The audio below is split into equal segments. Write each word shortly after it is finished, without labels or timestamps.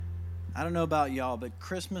I don't know about y'all, but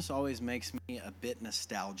Christmas always makes me a bit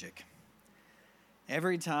nostalgic.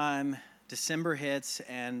 Every time December hits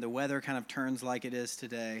and the weather kind of turns like it is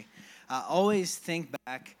today, I always think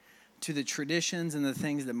back to the traditions and the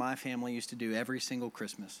things that my family used to do every single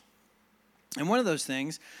Christmas. And one of those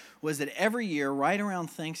things was that every year, right around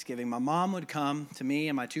Thanksgiving, my mom would come to me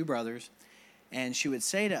and my two brothers, and she would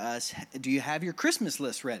say to us, "Do you have your Christmas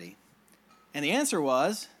list ready?" And the answer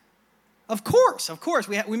was, of course, of course.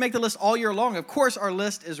 We make the list all year long. Of course our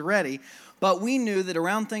list is ready. But we knew that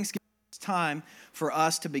around Thanksgiving it was time for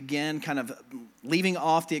us to begin kind of leaving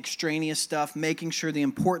off the extraneous stuff, making sure the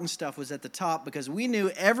important stuff was at the top, because we knew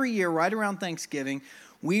every year right around Thanksgiving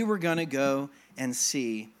we were going to go and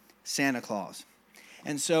see Santa Claus.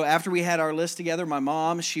 And so after we had our list together, my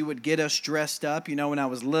mom, she would get us dressed up. You know, when I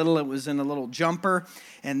was little, it was in a little jumper.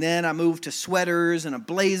 And then I moved to sweaters and a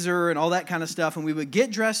blazer and all that kind of stuff. And we would get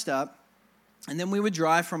dressed up. And then we would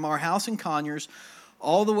drive from our house in Conyers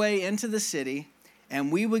all the way into the city.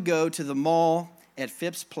 And we would go to the mall at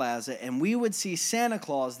Phipps Plaza. And we would see Santa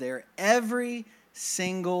Claus there every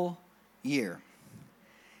single year.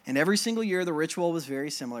 And every single year, the ritual was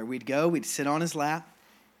very similar. We'd go, we'd sit on his lap.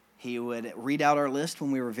 He would read out our list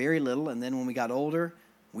when we were very little, and then when we got older,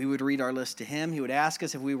 we would read our list to him. He would ask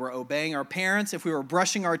us if we were obeying our parents, if we were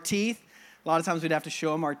brushing our teeth. A lot of times we'd have to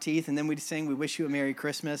show him our teeth, and then we'd sing, "We wish you a Merry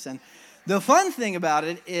Christmas." And the fun thing about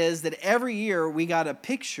it is that every year we got a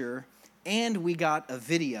picture and we got a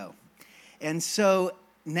video. And so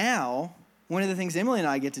now, one of the things Emily and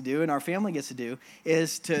I get to do, and our family gets to do,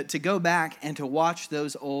 is to go back and to watch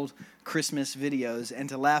those old Christmas videos and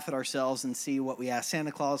to laugh at ourselves and see what we asked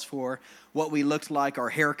Santa Claus for, what we looked like, our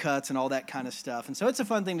haircuts and all that kind of stuff. And so it's a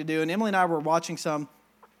fun thing to do. And Emily and I were watching some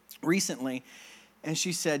recently, and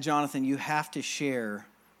she said, "Jonathan, you have to share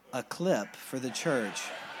a clip for the church."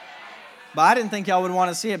 But I didn't think y'all would want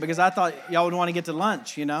to see it because I thought y'all would want to get to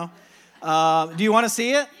lunch, you know. Do you want to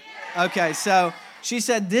see it? Okay, so she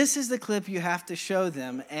said, "This is the clip you have to show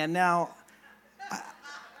them." And now,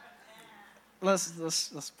 let's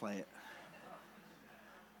play it.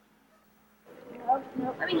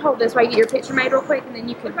 No, let me hold this while you get your picture made real quick, and then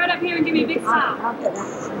you can... Right up here and give me a big smile.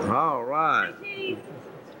 All right.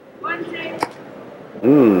 1, 2.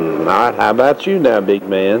 All right. How about you now, big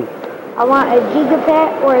man? I want a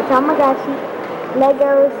Gigapet or a Tamagotchi,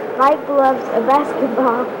 Legos, light gloves, a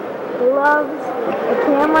basketball, gloves, a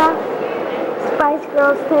camera, Spice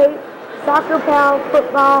Girls tape, soccer pal,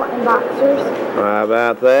 football, and boxers. How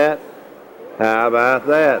about that? How about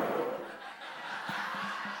that?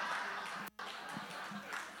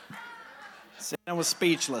 Santa was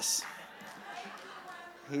speechless.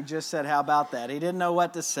 He just said, "How about that?" He didn't know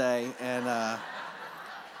what to say, and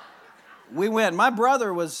we went. My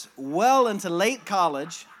brother was well into late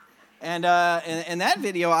college, and in that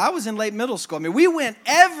video, I was in late middle school. I mean, we went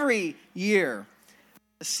every year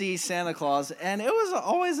to see Santa Claus, and it was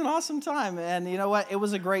always an awesome time. And you know what? It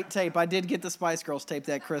was a great tape. I did get the Spice Girls tape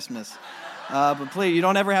that Christmas, but please, you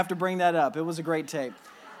don't ever have to bring that up. It was a great tape,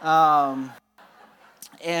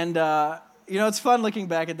 you know, it's fun looking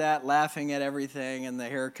back at that, laughing at everything and the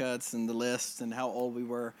haircuts and the lists and how old we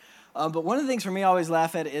were. But one of the things for me I always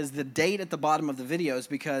laugh at is the date at the bottom of the videos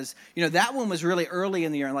because, you know, that one was really early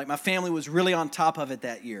in the year and like my family was really on top of it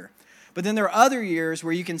that year. But then there are other years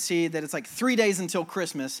where you can see that it's like 3 days until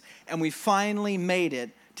Christmas and we finally made it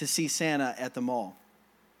to see Santa at the mall.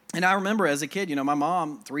 And I remember as a kid, you know, my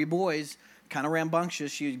mom, 3 boys, kind of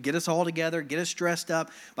rambunctious. She'd get us all together, get us dressed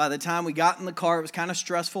up. By the time we got in the car, it was kind of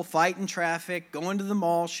stressful, fighting traffic, going to the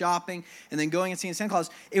mall, shopping, and then going and seeing Santa Claus.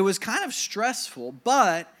 It was kind of stressful,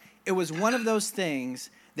 but it was one of those things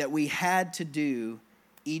that we had to do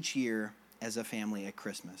each year as a family at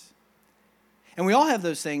Christmas. And we all have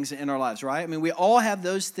those things in our lives, right? I mean, we all have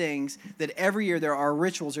those things that every year there are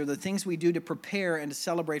rituals or the things we do to prepare and to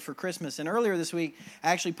celebrate for Christmas. And earlier this week,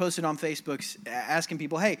 I actually posted on Facebook asking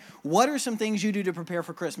people, hey, what are some things you do to prepare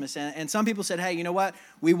for Christmas? And some people said, hey, you know what?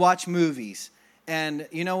 We watch movies. And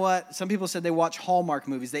you know what? Some people said they watch Hallmark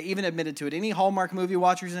movies. They even admitted to it. Any Hallmark movie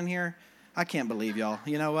watchers in here? I can't believe y'all.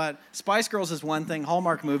 You know what? Spice Girls is one thing.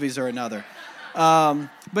 Hallmark movies are another.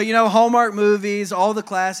 But you know, Hallmark movies, all the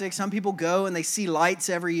classics. Some people go and they see lights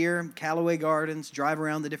every year, Callaway Gardens, drive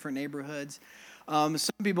around the different neighborhoods. Some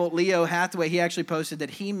people, Leo Hathaway, he actually posted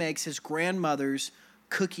that he makes his grandmother's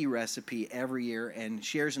cookie recipe every year and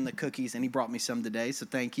shares in the cookies, and he brought me some today, so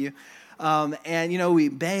thank you. And you know, we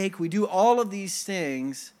bake, we do all of these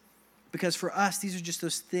things because for us, these are just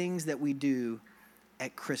those things that we do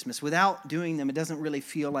at Christmas. Without doing them, it doesn't really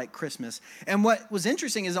feel like Christmas. And what was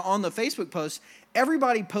interesting is on the Facebook post,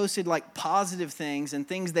 everybody posted like positive things and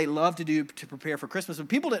things they love to do to prepare for Christmas. But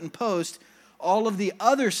people didn't post all of the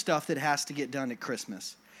other stuff that has to get done at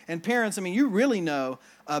Christmas. And parents, I mean, you really know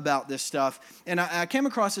about this stuff. And I came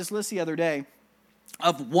across this list the other day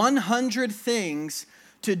of 100 things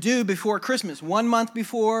to do before Christmas. 1 month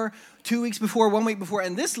before, 2 weeks before, 1 week before.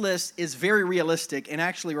 And this list is very realistic and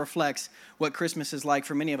actually reflects what Christmas is like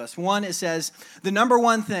for many of us. One, it says, the number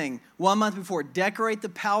one thing, 1 month before, decorate the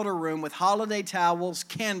powder room with holiday towels,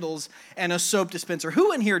 candles, and a soap dispenser.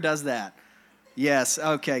 Who in here does that? Yes,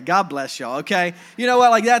 okay. God bless y'all, okay? You know what?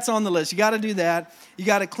 Like, that's on the list. You got to do that. You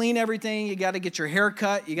got to clean everything. You got to get your hair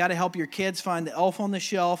cut. You got to help your kids find the elf on the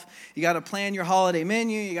shelf. You got to plan your holiday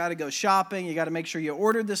menu. You got to go shopping. You got to make sure you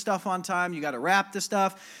ordered the stuff on time. You got to wrap the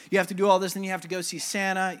stuff. You have to do all this. Then you have to go see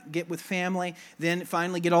Santa, get with family. Then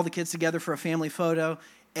finally get all the kids together for a family photo,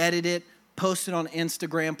 edit it, post it on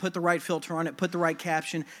Instagram, put the right filter on it, put the right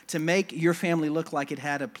caption to make your family look like it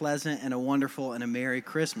had a pleasant and a wonderful and a Merry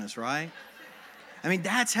Christmas, right? I mean,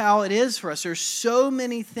 that's how it is for us. There's so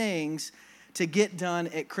many things to get done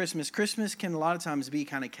at Christmas. Christmas can a lot of times be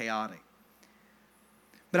kind of chaotic.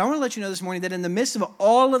 But I want to let you know this morning that in the midst of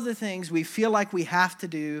all of the things we feel like we have to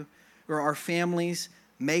do or our families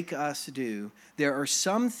make us do, there are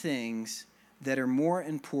some things that are more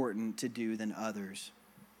important to do than others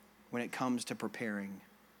when it comes to preparing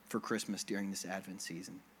for Christmas during this Advent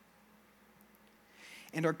season.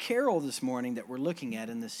 And our carol this morning that we're looking at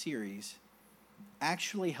in this series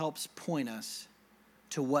actually helps point us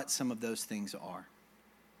to what some of those things are.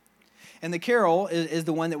 And the carol is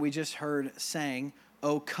the one that we just heard sang,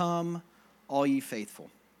 "O come, all ye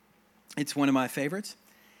faithful." It's one of my favorites.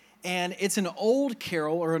 And it's an old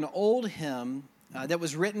carol or an old hymn that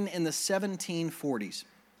was written in the 1740s.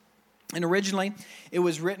 And originally, it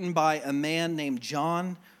was written by a man named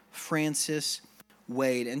John Francis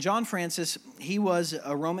Wade. And John Francis, he was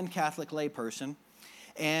a Roman Catholic layperson.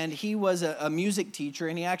 And he was a music teacher,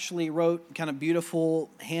 and he actually wrote kind of beautiful,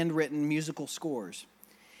 handwritten musical scores.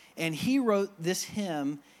 And he wrote this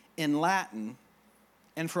hymn in Latin,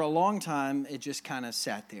 and for a long time, it just kind of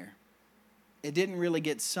sat there. It didn't really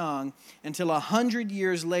get sung until 100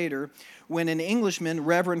 years later, when an Englishman,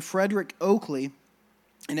 Reverend Frederick Oakley,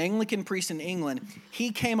 an Anglican priest in England,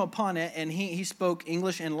 he came upon it, and he spoke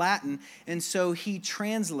English and Latin, and so he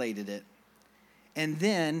translated it. And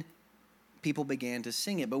then people began to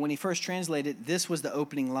sing it. But when he first translated, this was the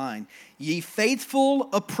opening line. "Ye faithful,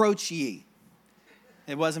 approach ye."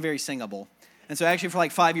 It wasn't very singable. And so actually for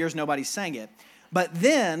like 5 years, nobody sang it. But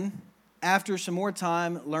then, after some more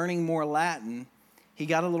time learning more Latin, he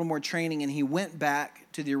got a little more training and he went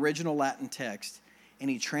back to the original Latin text and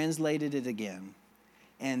he translated it again.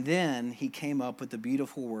 And then he came up with the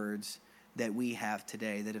beautiful words that we have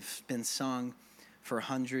today that have been sung for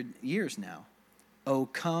 100 years now. "O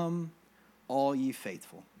come, all ye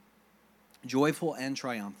faithful, joyful and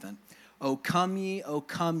triumphant. O come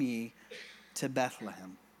ye to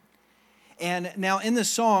Bethlehem." And now in this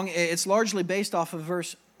song, it's largely based off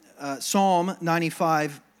of Psalm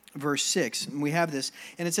 95, verse 6. And we have this,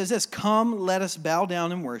 and it says this: "Come, let us bow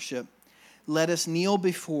down and worship. Let us kneel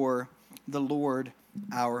before the Lord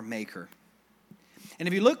our Maker." And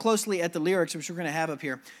if you look closely at the lyrics, which we're going to have up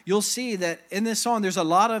here, you'll see that in this song, there's a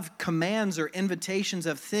lot of commands or invitations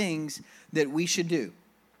of things that we should do.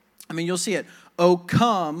 I mean, you'll see it. "O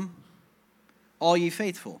come, all ye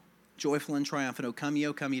faithful, joyful and triumphant. O come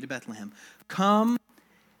ye to Bethlehem. Come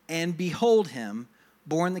and behold him,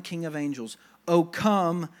 born the King of angels. O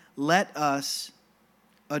come, let us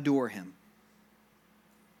adore him."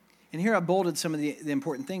 And here I bolded some of the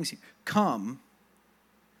important things here. Come,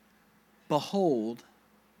 behold,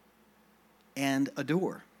 and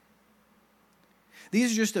adore.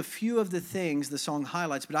 These are just a few of the things the song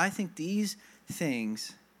highlights, but I think these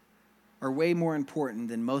things are way more important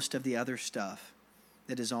than most of the other stuff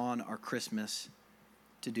that is on our Christmas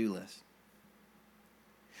to-do list.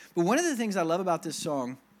 But one of the things I love about this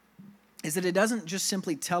song is that it doesn't just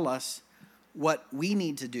simply tell us what we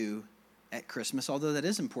need to do at Christmas, although that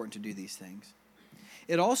is important to do these things.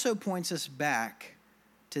 It also points us back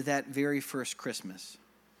to that very first Christmas.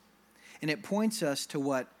 And it points us to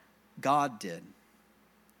what God did.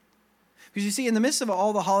 Because you see, in the midst of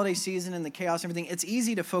all the holiday season and the chaos and everything, it's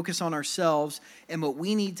easy to focus on ourselves and what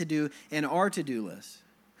we need to do in our to-do list.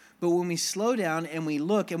 But when we slow down and we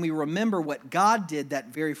look and we remember what God did that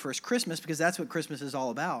very first Christmas, because that's what Christmas is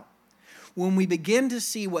all about, when we begin to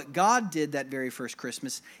see what God did that very first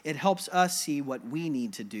Christmas, it helps us see what we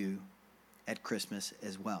need to do at Christmas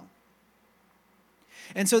as well.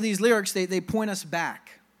 And so these lyrics, they point us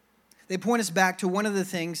back. They point us back to one of the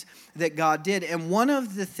things that God did. And one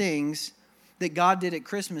of the things that God did at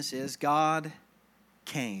Christmas is God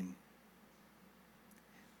came.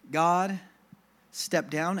 God stepped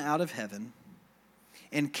down out of heaven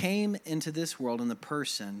and came into this world in the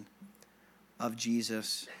person of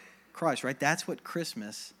Jesus Christ, right? That's what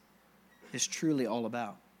Christmas is truly all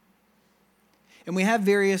about. And we have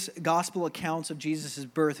various gospel accounts of Jesus'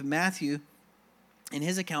 birth. Matthew, in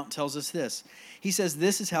his account, tells us this. He says,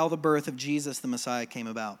 this is how the birth of Jesus the Messiah came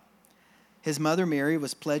about. His mother Mary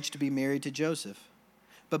was pledged to be married to Joseph.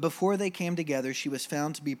 But before they came together, she was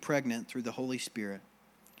found to be pregnant through the Holy Spirit.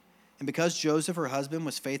 And because Joseph, her husband,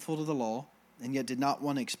 was faithful to the law, and yet did not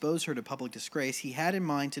want to expose her to public disgrace, he had in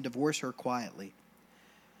mind to divorce her quietly.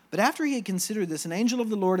 But after he had considered this, an angel of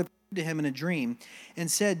the Lord appeared to him in a dream and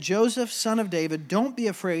said, Joseph, son of David, don't be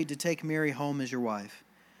afraid to take Mary home as your wife,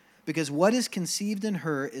 because what is conceived in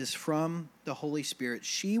her is from the Holy Spirit.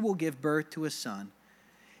 She will give birth to a son,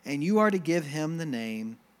 and you are to give him the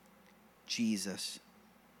name Jesus.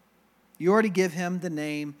 You are to give him the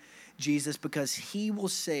name Jesus because he will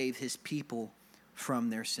save his people from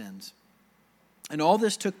their sins. And all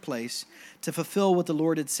this took place to fulfill what the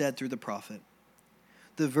Lord had said through the prophet.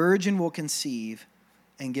 The virgin will conceive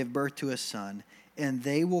and give birth to a son, and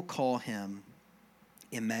they will call him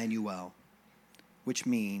Emmanuel, which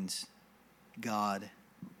means God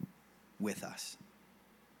with us.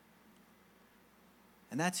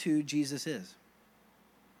 And that's who Jesus is.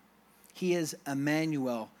 He is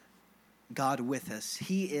Emmanuel, God with us.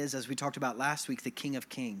 He is, as we talked about last week, the King of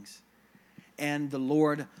Kings and the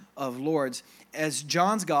Lord of Lords. As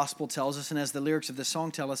John's gospel tells us, and as the lyrics of the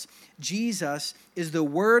song tell us, Jesus is the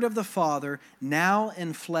Word of the Father, now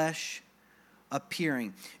in flesh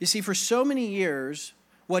appearing. You see, for so many years,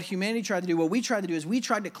 what humanity tried to do, what we tried to do is we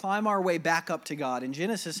tried to climb our way back up to God. In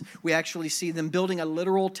Genesis, we actually see them building a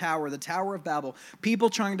literal tower, the Tower of Babel.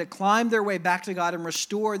 People trying to climb their way back to God and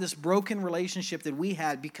restore this broken relationship that we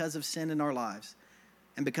had because of sin in our lives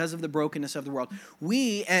and because of the brokenness of the world.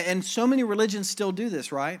 We, and so many religions still do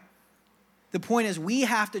this, right? The point is we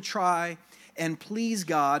have to try and please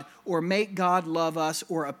God or make God love us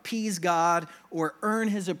or appease God or earn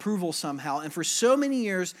his approval somehow. And for so many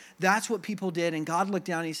years, that's what people did. And God looked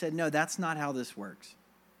down and he said, no, that's not how this works.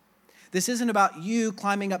 This isn't about you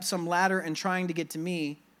climbing up some ladder and trying to get to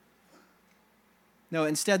me. No,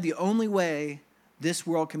 instead, the only way this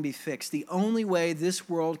world can be fixed, the only way this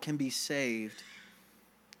world can be saved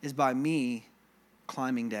is by me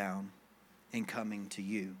climbing down and coming to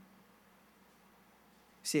you.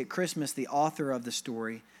 See, at Christmas, the author of the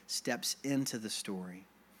story steps into the story.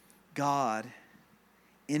 God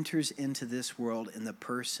enters into this world in the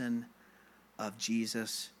person of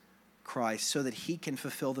Jesus Christ so that he can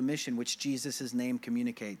fulfill the mission which Jesus' name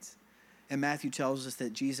communicates. And Matthew tells us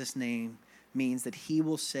that Jesus' name means that he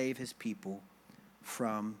will save his people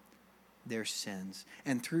from their sins.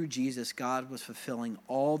 And through Jesus, God was fulfilling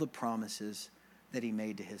all the promises that he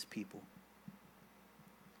made to his people.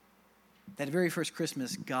 That very first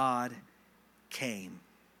Christmas, God came.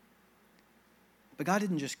 But God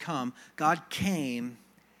didn't just come. God came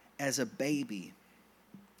as a baby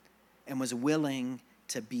and was willing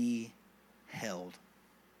to be held.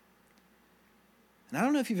 And I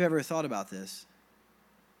don't know if you've ever thought about this,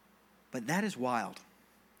 but that is wild.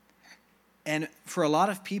 And for a lot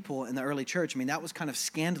of people in the early church, I mean, that was kind of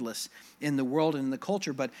scandalous in the world and in the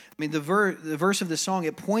culture. But, I mean, the verse of the song,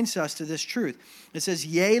 it points us to this truth. It says,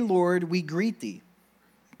 yea, Lord, we greet thee,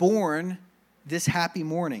 born this happy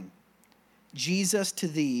morning. Jesus, to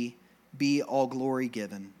thee be all glory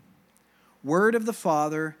given. Word of the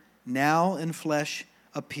Father, now in flesh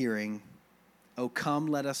appearing. O come,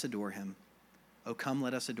 let us adore him. O come,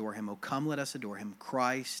 let us adore him. O come, let us adore him.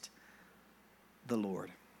 Christ the Lord.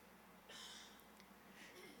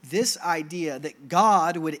 This idea that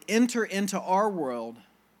God would enter into our world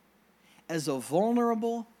as a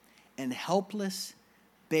vulnerable and helpless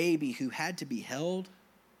baby who had to be held,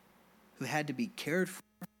 who had to be cared for.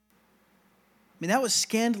 I mean, that was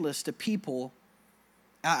scandalous to people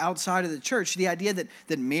outside of the church. The idea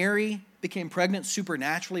that Mary became pregnant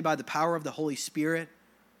supernaturally by the power of the Holy Spirit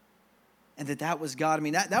and that was God. I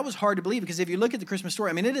mean, that was hard to believe because if you look at the Christmas story,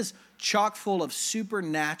 I mean, it is chock full of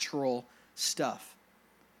supernatural stuff.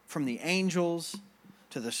 From the angels,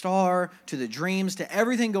 to the star, to the dreams, to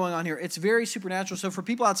everything going on here. It's very supernatural. So for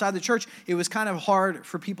people outside the church, it was kind of hard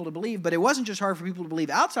for people to believe. But it wasn't just hard for people to believe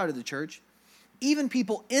outside of the church. Even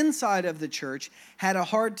people inside of the church had a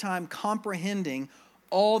hard time comprehending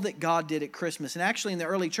all that God did at Christmas. And actually in the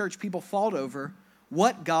early church, people fought over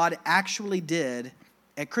what God actually did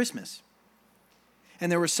at Christmas.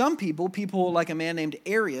 And there were some people like a man named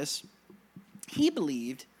Arius, he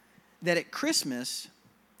believed that at Christmas,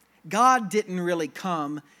 God didn't really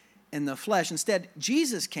come in the flesh. Instead,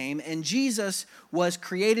 Jesus came, and Jesus was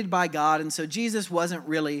created by God, and so Jesus wasn't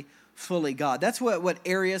really fully God. That's what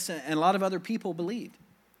Arius and a lot of other people believed.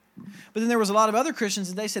 But then there was a lot of other Christians,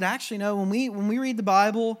 and they said, actually, no, when we read the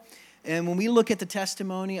Bible, and when we look at the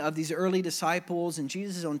testimony of these early disciples and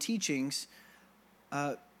Jesus' own teachings,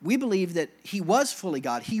 we believe that he was fully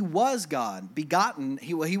God. He was God, begotten.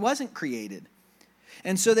 He wasn't created.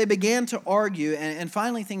 And so they began to argue, and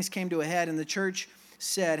finally things came to a head, and the church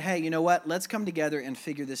said, hey, you know what? Let's come together and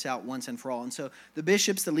figure this out once and for all. And so the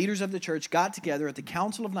bishops, the leaders of the church, got together at the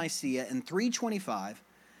Council of Nicaea in 325,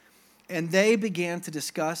 and they began to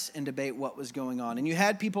discuss and debate what was going on. And you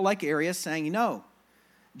had people like Arius saying,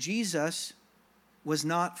 Jesus was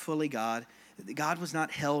not fully God. God was not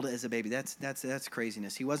held as a baby. That's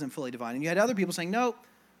craziness. He wasn't fully divine. And you had other people saying, no,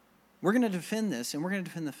 we're going to defend this, and we're going to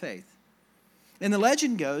defend the faith. And the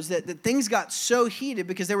legend goes that things got so heated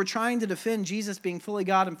because they were trying to defend Jesus being fully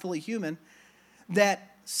God and fully human,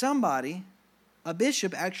 that somebody, a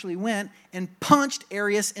bishop, actually went and punched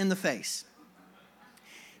Arius in the face.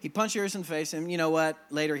 He punched Arius in the face, and you know what?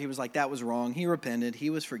 Later he was like, that was wrong. He repented. He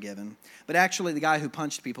was forgiven. But actually the guy who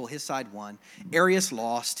punched people, his side won. Arius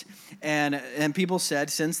lost. And people said,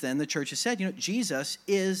 since then, the church has said, Jesus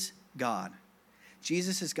is God.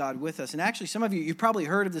 Jesus is God with us. And actually, some of you've probably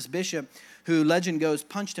heard of this bishop who, legend goes,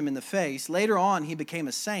 punched him in the face. Later on, he became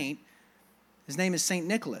a saint. His name is St.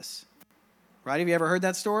 Nicholas. Right? Have you ever heard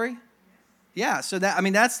that story? Yeah, so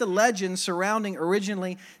that's the legend surrounding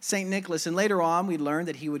originally St. Nicholas. And later on, we learned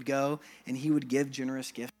that he would go and he would give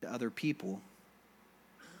generous gifts to other people.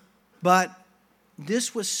 But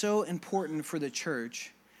this was so important for the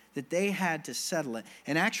church that they had to settle it.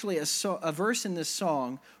 And actually, a verse in this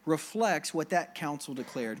song reflects what that council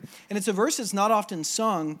declared. And it's a verse that's not often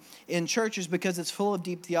sung in churches because it's full of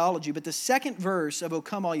deep theology. But the second verse of O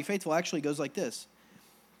Come All Ye Faithful actually goes like this.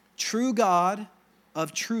 True God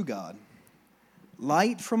of true God,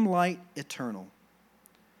 light from light eternal.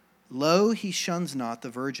 Lo, he shuns not the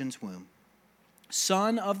virgin's womb.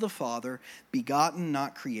 Son of the Father, begotten,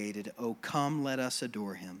 not created. O come, let us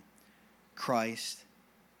adore him. Christ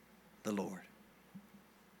the Lord.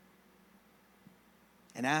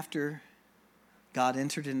 And after God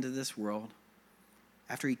entered into this world,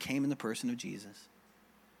 after he came in the person of Jesus,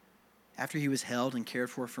 after he was held and cared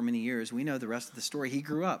for many years, we know the rest of the story. He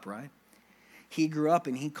grew up, right? He grew up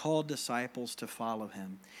and he called disciples to follow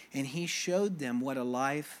him. And he showed them what a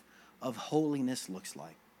life of holiness looks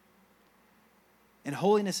like. And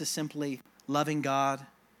holiness is simply loving God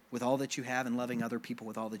with all that you have and loving other people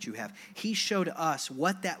with all that you have. He showed us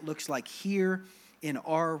what that looks like here in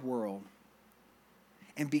our world.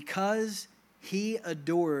 And because he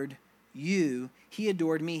adored you, he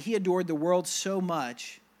adored me, he adored the world so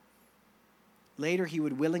much, later he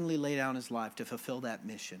would willingly lay down his life to fulfill that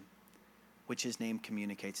mission, which his name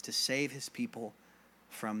communicates, to save his people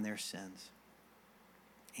from their sins.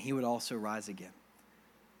 He would also rise again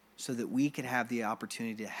so that we could have the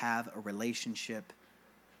opportunity to have a relationship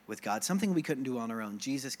with God, something we couldn't do on our own.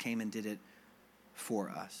 Jesus came and did it for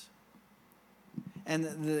us. And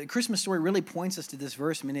the Christmas story really points us to this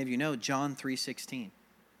verse, many of you know, John 3:16.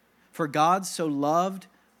 For God so loved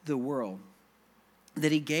the world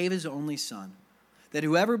that he gave his only Son, that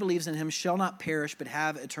whoever believes in him shall not perish but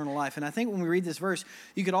have eternal life. And I think when we read this verse,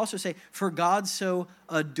 you could also say, for God so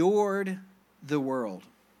adored the world.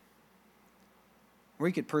 Or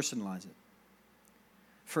you could personalize it.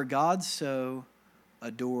 For God so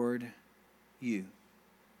adored you.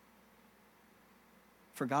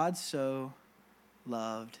 For God so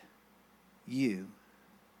loved you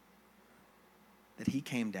that he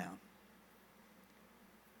came down.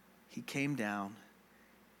 He came down.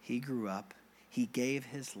 He grew up. He gave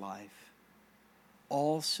his life.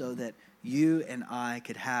 All so that you and I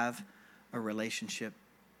could have a relationship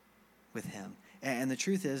with him. And the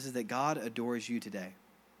truth is that God adores you today.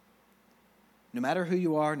 No matter who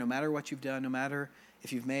you are, no matter what you've done, no matter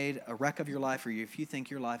if you've made a wreck of your life or if you think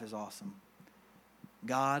your life is awesome,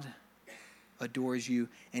 God adores you.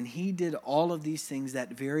 And he did all of these things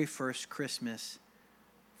that very first Christmas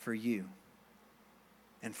for you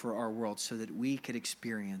and for our world so that we could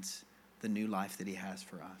experience the new life that he has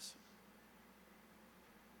for us.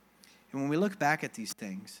 And when we look back at these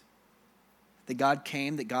things, that God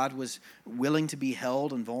came, that God was willing to be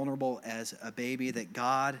held and vulnerable as a baby, that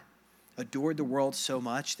God adored the world so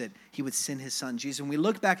much that he would send his son Jesus. When we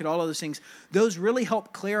look back at all of those things, those really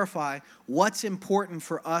help clarify what's important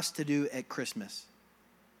for us to do at Christmas.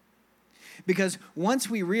 Because once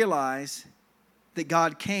we realize that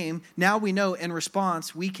God came, now we know in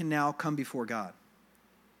response, we can now come before God.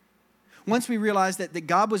 Once we realize that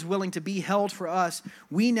God was willing to be held for us,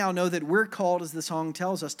 we now know that we're called, as the song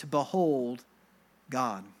tells us, to behold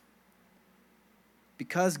God.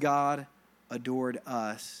 Because God adored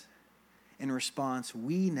us, in response,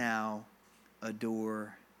 we now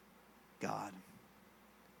adore God.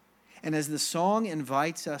 And as the song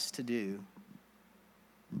invites us to do,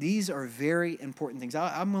 these are very important things.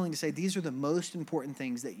 I'm willing to say these are the most important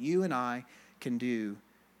things that you and I can do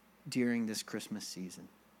during this Christmas season.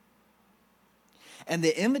 And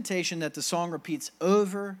the invitation that the song repeats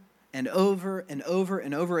over and over and over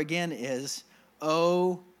and over again is,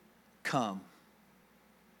 "Oh, come."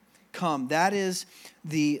 Come. That is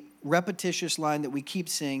the repetitious line that we keep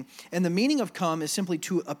saying. And the meaning of come is simply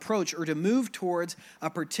to approach or to move towards a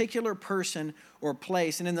particular person or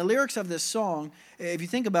place. And in the lyrics of this song, if you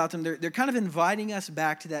think about them, they're kind of inviting us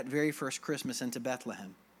back to that very first Christmas and to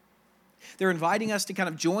Bethlehem. They're inviting us to kind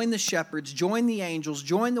of join the shepherds, join the angels,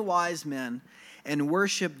 join the wise men, and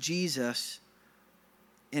worship Jesus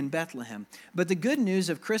in Bethlehem. But the good news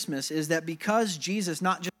of Christmas is that because Jesus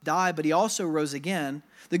not just died, but he also rose again,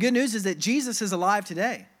 the good news is that Jesus is alive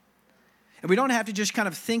today. And we don't have to just kind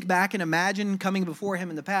of think back and imagine coming before him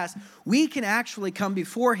in the past. We can actually come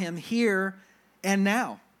before him here and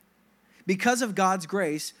now. Because of God's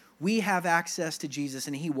grace, we have access to Jesus,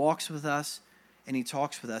 and he walks with us and he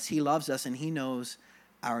talks with us. He loves us and he knows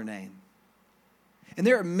our name. And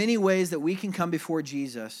there are many ways that we can come before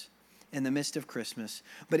Jesus in the midst of Christmas.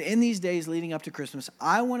 But in these days leading up to Christmas,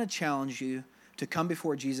 I want to challenge you to come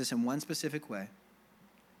before Jesus in one specific way.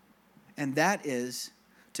 And that is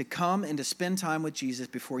to come and to spend time with Jesus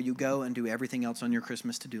before you go and do everything else on your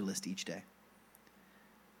Christmas to-do list each day.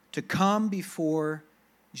 To come before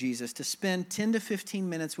Jesus, to spend 10 to 15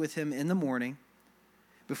 minutes with him in the morning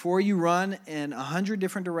before you run in 100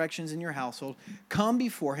 different directions in your household. Come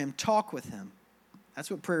before him, talk with him. That's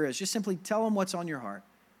what prayer is. Just simply tell him what's on your heart.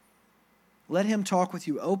 Let him talk with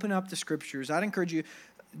you. Open up the scriptures. I'd encourage you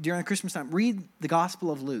during the Christmas time, read the Gospel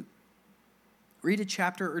of Luke. Read a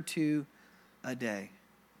chapter or two a day.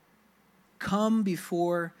 Come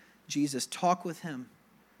before Jesus. Talk with him.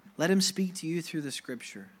 Let him speak to you through the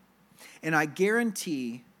scripture. And I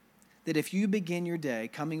guarantee that if you begin your day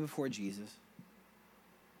coming before Jesus,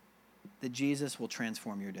 that Jesus will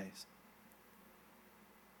transform your days.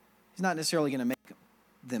 He's not necessarily going to make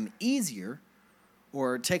them easier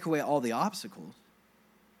or take away all the obstacles.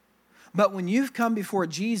 But when you've come before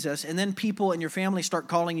Jesus and then people in your family start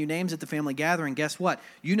calling you names at the family gathering, guess what?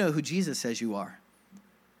 You know who Jesus says you are.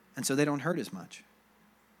 And so they don't hurt as much.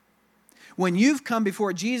 When you've come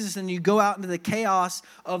before Jesus and you go out into the chaos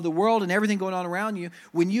of the world and everything going on around you,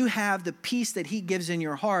 when you have the peace that he gives in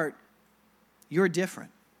your heart, you're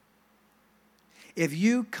different. If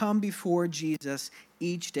you come before Jesus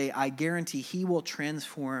each day, I guarantee he will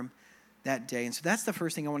transform that day. And so that's the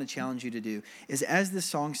first thing I want to challenge you to do, is as this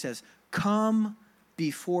song says, come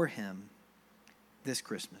before him this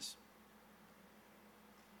Christmas.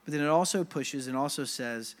 But then it also pushes and also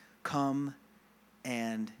says, come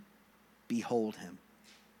and behold him.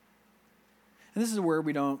 And this is a word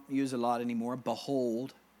we don't use a lot anymore,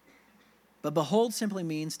 behold. But behold simply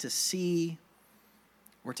means to see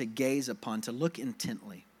or to gaze upon, to look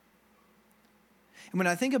intently. And when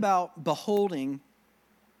I think about beholding,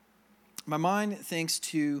 my mind thinks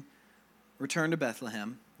to return to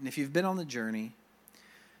Bethlehem. And if you've been on the journey,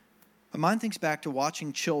 my mind thinks back to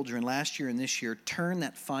watching children last year and this year turn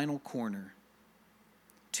that final corner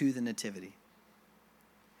to the nativity.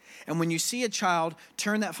 And when you see a child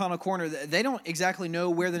turn that final corner, they don't exactly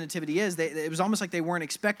know where the nativity is. It was almost like they weren't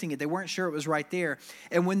expecting it. They weren't sure it was right there.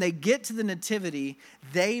 And when they get to the nativity,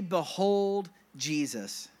 they behold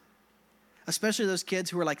Jesus. Especially those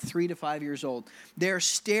kids who are like 3 to 5 years old. They're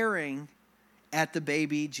staring at the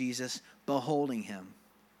baby Jesus, beholding him.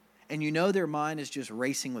 And you know their mind is just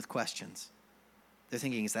racing with questions. They're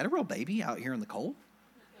thinking, is that a real baby out here in the cold?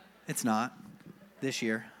 It's not this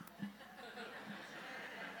year.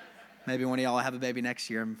 Maybe one of y'all will have a baby next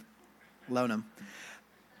year and loan them.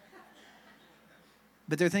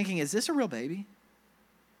 But they're thinking, is this a real baby? And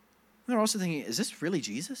they're also thinking, is this really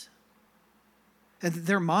Jesus? And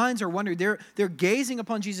their minds are wondering. They're gazing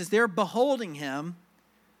upon Jesus. They're beholding him.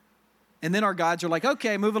 And then our guides are like,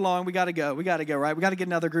 okay, move along. We got to go, right? We got to get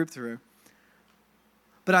another group through.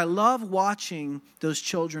 But I love watching those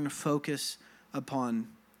children focus upon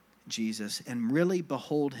Jesus and really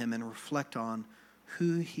behold him and reflect on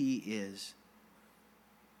who he is.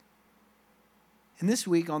 And this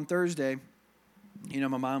week on Thursday, my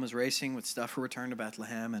mom was racing with stuff for Return to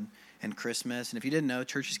Bethlehem, and and Christmas. And if you didn't know,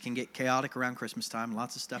 churches can get chaotic around Christmas time,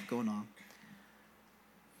 lots of stuff going on.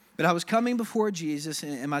 But I was coming before Jesus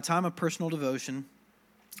in my time of personal devotion.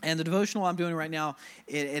 And the devotional I'm doing right now,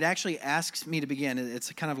 it actually asks me to begin.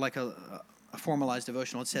 It's kind of like a formalized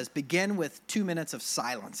devotional. It says, begin with 2 minutes of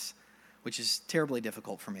silence, which is terribly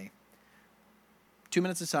difficult for me. 2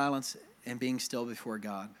 minutes of silence and being still before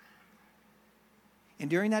God. And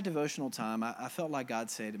during that devotional time, I felt like God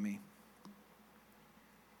say to me,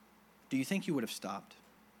 do you think you would have stopped?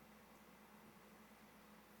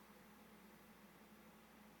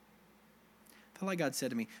 I felt like God said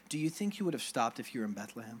to me, do you think you would have stopped if you were in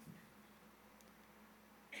Bethlehem?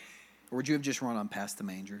 Or would you have just run on past the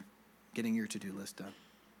manger, getting your to-do list done?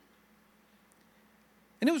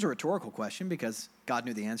 And it was a rhetorical question because God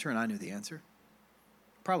knew the answer and I knew the answer.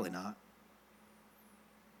 Probably not.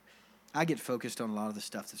 I get focused on a lot of the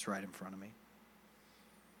stuff that's right in front of me.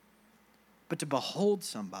 But to behold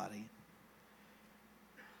somebody,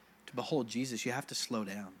 to behold Jesus, you have to slow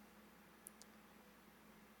down.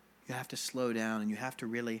 You have to slow down and you have to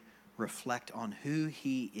really reflect on who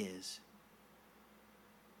he is,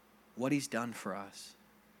 what he's done for us,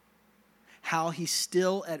 how he's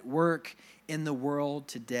still at work in the world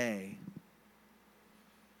today.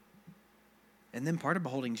 And then part of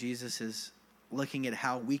beholding Jesus is looking at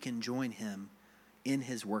how we can join him in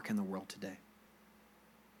his work in the world today.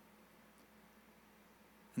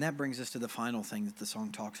 And that brings us to the final thing that the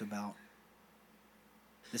song talks about.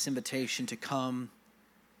 This invitation to come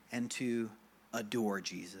and to adore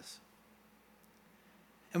Jesus.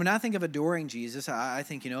 And when I think of adoring Jesus, I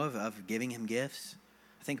think, of giving him gifts.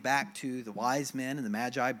 I think back to the wise men and the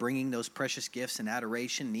Magi bringing those precious gifts in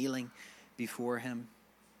adoration, kneeling before him.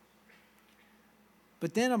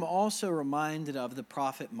 But then I'm also reminded of the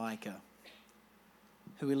prophet Micah,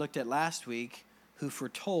 who we looked at last week, who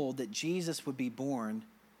foretold that Jesus would be born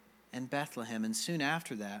in Bethlehem. And soon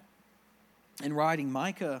after that, in writing,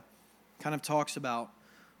 Micah kind of talks about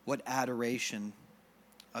what adoration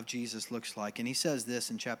of Jesus looks like. And he says this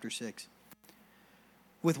in chapter 6.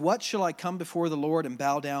 With what shall I come before the Lord and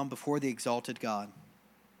bow down before the exalted God?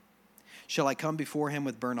 Shall I come before him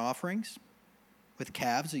with burnt offerings, with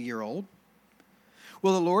calves a year old?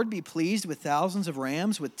 Will the Lord be pleased with thousands of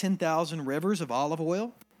rams, with 10,000 rivers of olive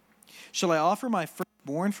oil? Shall I offer my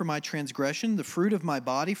firstborn for my transgression, the fruit of my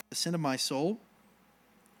body for the sin of my soul?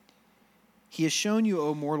 He has shown you,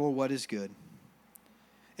 O mortal, what is good.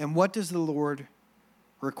 And what does the Lord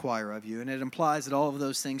require of you? And it implies that all of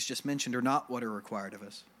those things just mentioned are not what are required of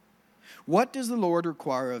us. What does the Lord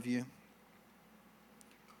require of you?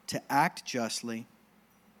 To act justly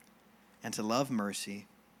and to love mercy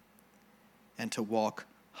and to walk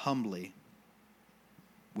humbly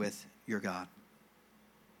with your God.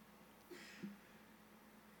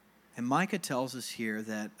 And Micah tells us here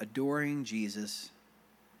that adoring Jesus,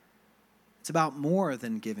 it's about more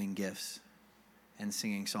than giving gifts and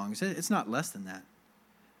singing songs. It's not less than that.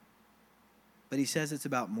 But he says it's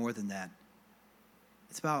about more than that.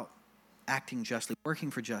 It's about acting justly,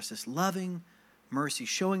 working for justice, loving mercy,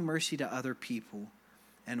 showing mercy to other people,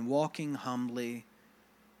 and walking humbly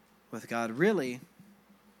with God. Really,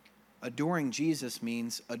 adoring Jesus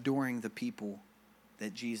means adoring the people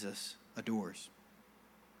that Jesus adores.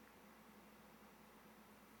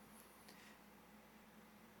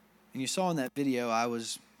 And you saw in that video, I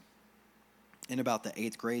was in about the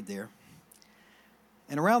 8th grade there.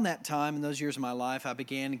 And around that time, in those years of my life, I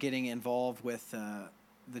began getting involved with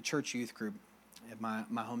the church youth group at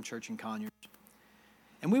my home church in Conyers.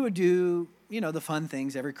 And we would do, the fun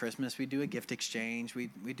things every Christmas. We'd do a gift exchange.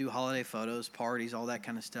 We'd do holiday photos, parties, all that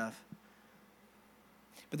kind of stuff.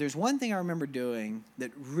 But there's one thing I remember doing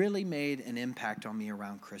that really made an impact on me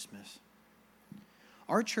around Christmas.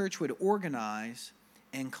 Our church would organize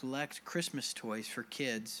and collect Christmas toys for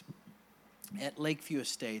kids at Lakeview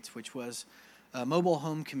Estates, which was a mobile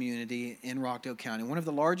home community in Rockdale County, one of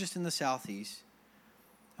the largest in the Southeast.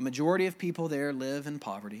 A majority of people there live in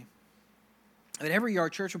poverty. But every year, our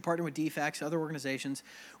church would partner with DFACS, other organizations.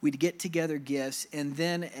 We'd get together gifts, and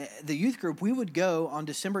then the youth group, we would go on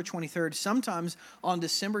December 23rd, sometimes on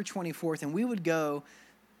December 24th, and we would go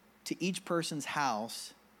to each person's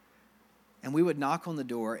house, and we would knock on the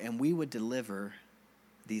door, and we would deliver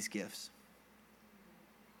these gifts.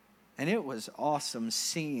 And it was awesome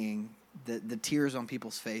seeing the tears on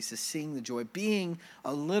people's faces, seeing the joy, being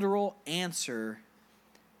a literal answer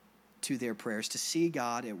to their prayers, to see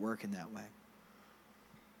God at work in that way.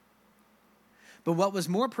 But what was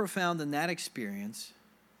more profound than that experience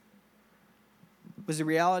was the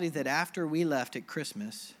reality that after we left at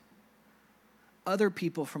Christmas, other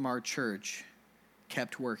people from our church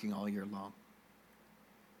kept working all year long.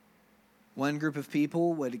 One group of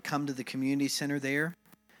people would come to the community center there,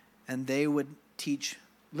 and they would teach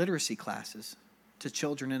literacy classes to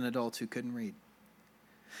children and adults who couldn't read.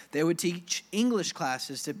 They would teach English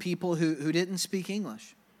classes to people who didn't speak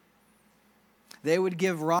English. They would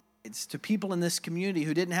give rides to people in this community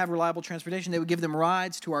who didn't have reliable transportation. They would give them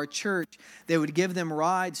rides to our church. They would give them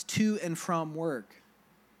rides to and from work.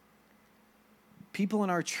 People in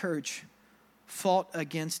our church fought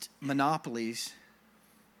against monopolies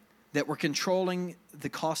that were controlling the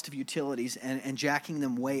cost of utilities and jacking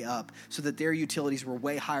them way up so that their utilities were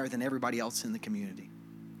way higher than everybody else in the community.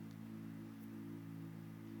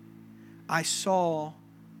 I saw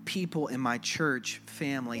people in my church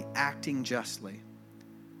family acting justly,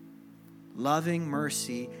 loving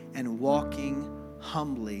mercy, and walking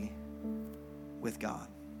humbly with God.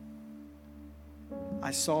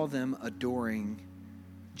 I saw them adoring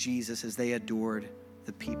Jesus as they adored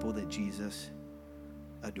the people that Jesus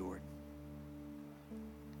adored.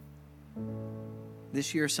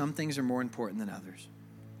 This year, some things are more important than others.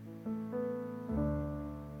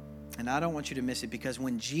 And I don't want you to miss it, because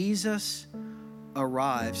when Jesus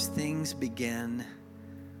arrives, things begin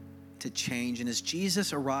to change. And as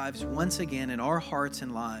Jesus arrives once again in our hearts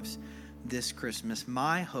and lives this Christmas,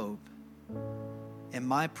 my hope and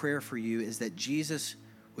my prayer for you is that Jesus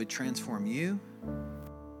would transform you.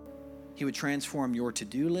 He would transform your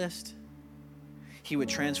to-do list. He would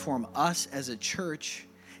transform us as a church.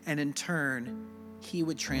 And in turn, He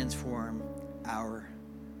would transform our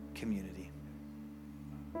community.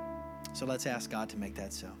 So let's ask God to make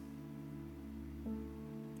that so.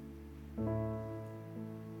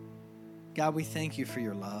 God, we thank you for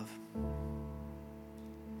your love.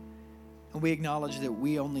 And we acknowledge that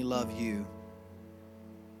we only love you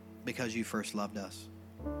because you first loved us.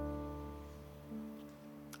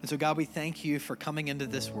 And so, God, we thank you for coming into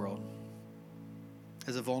this world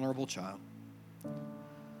as a vulnerable child,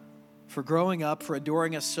 for growing up, for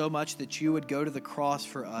adoring us so much that you would go to the cross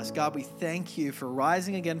for us. God, we thank you for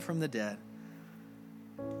rising again from the dead,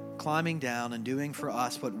 climbing down and doing for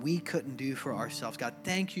us what we couldn't do for ourselves. God,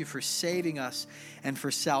 thank you for saving us and for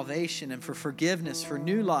salvation and for forgiveness, for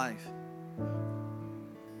new life.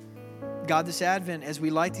 God, this Advent, as we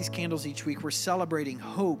light these candles each week, we're celebrating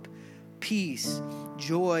hope, peace,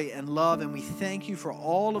 joy, and love. And we thank you for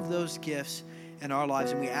all of those gifts in our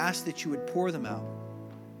lives. And we ask that you would pour them out.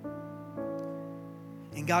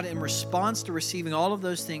 And God, in response to receiving all of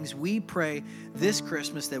those things, we pray this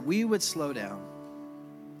Christmas that we would slow down,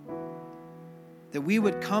 that we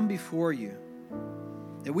would come before you,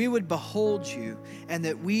 that we would behold you, and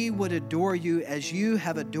that we would adore you as you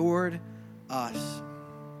have adored us.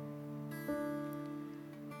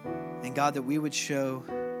 And God, that we would show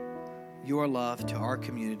your love to our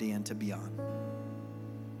community and to beyond.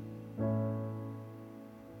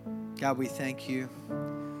 God, we thank you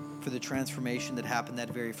for the transformation that happened that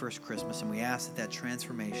very first Christmas, and we ask that that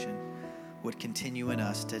transformation would continue in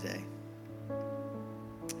us today.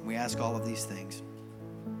 We ask all of these things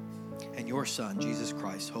in your Son, Jesus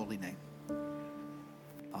Christ's holy name.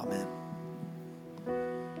 Amen.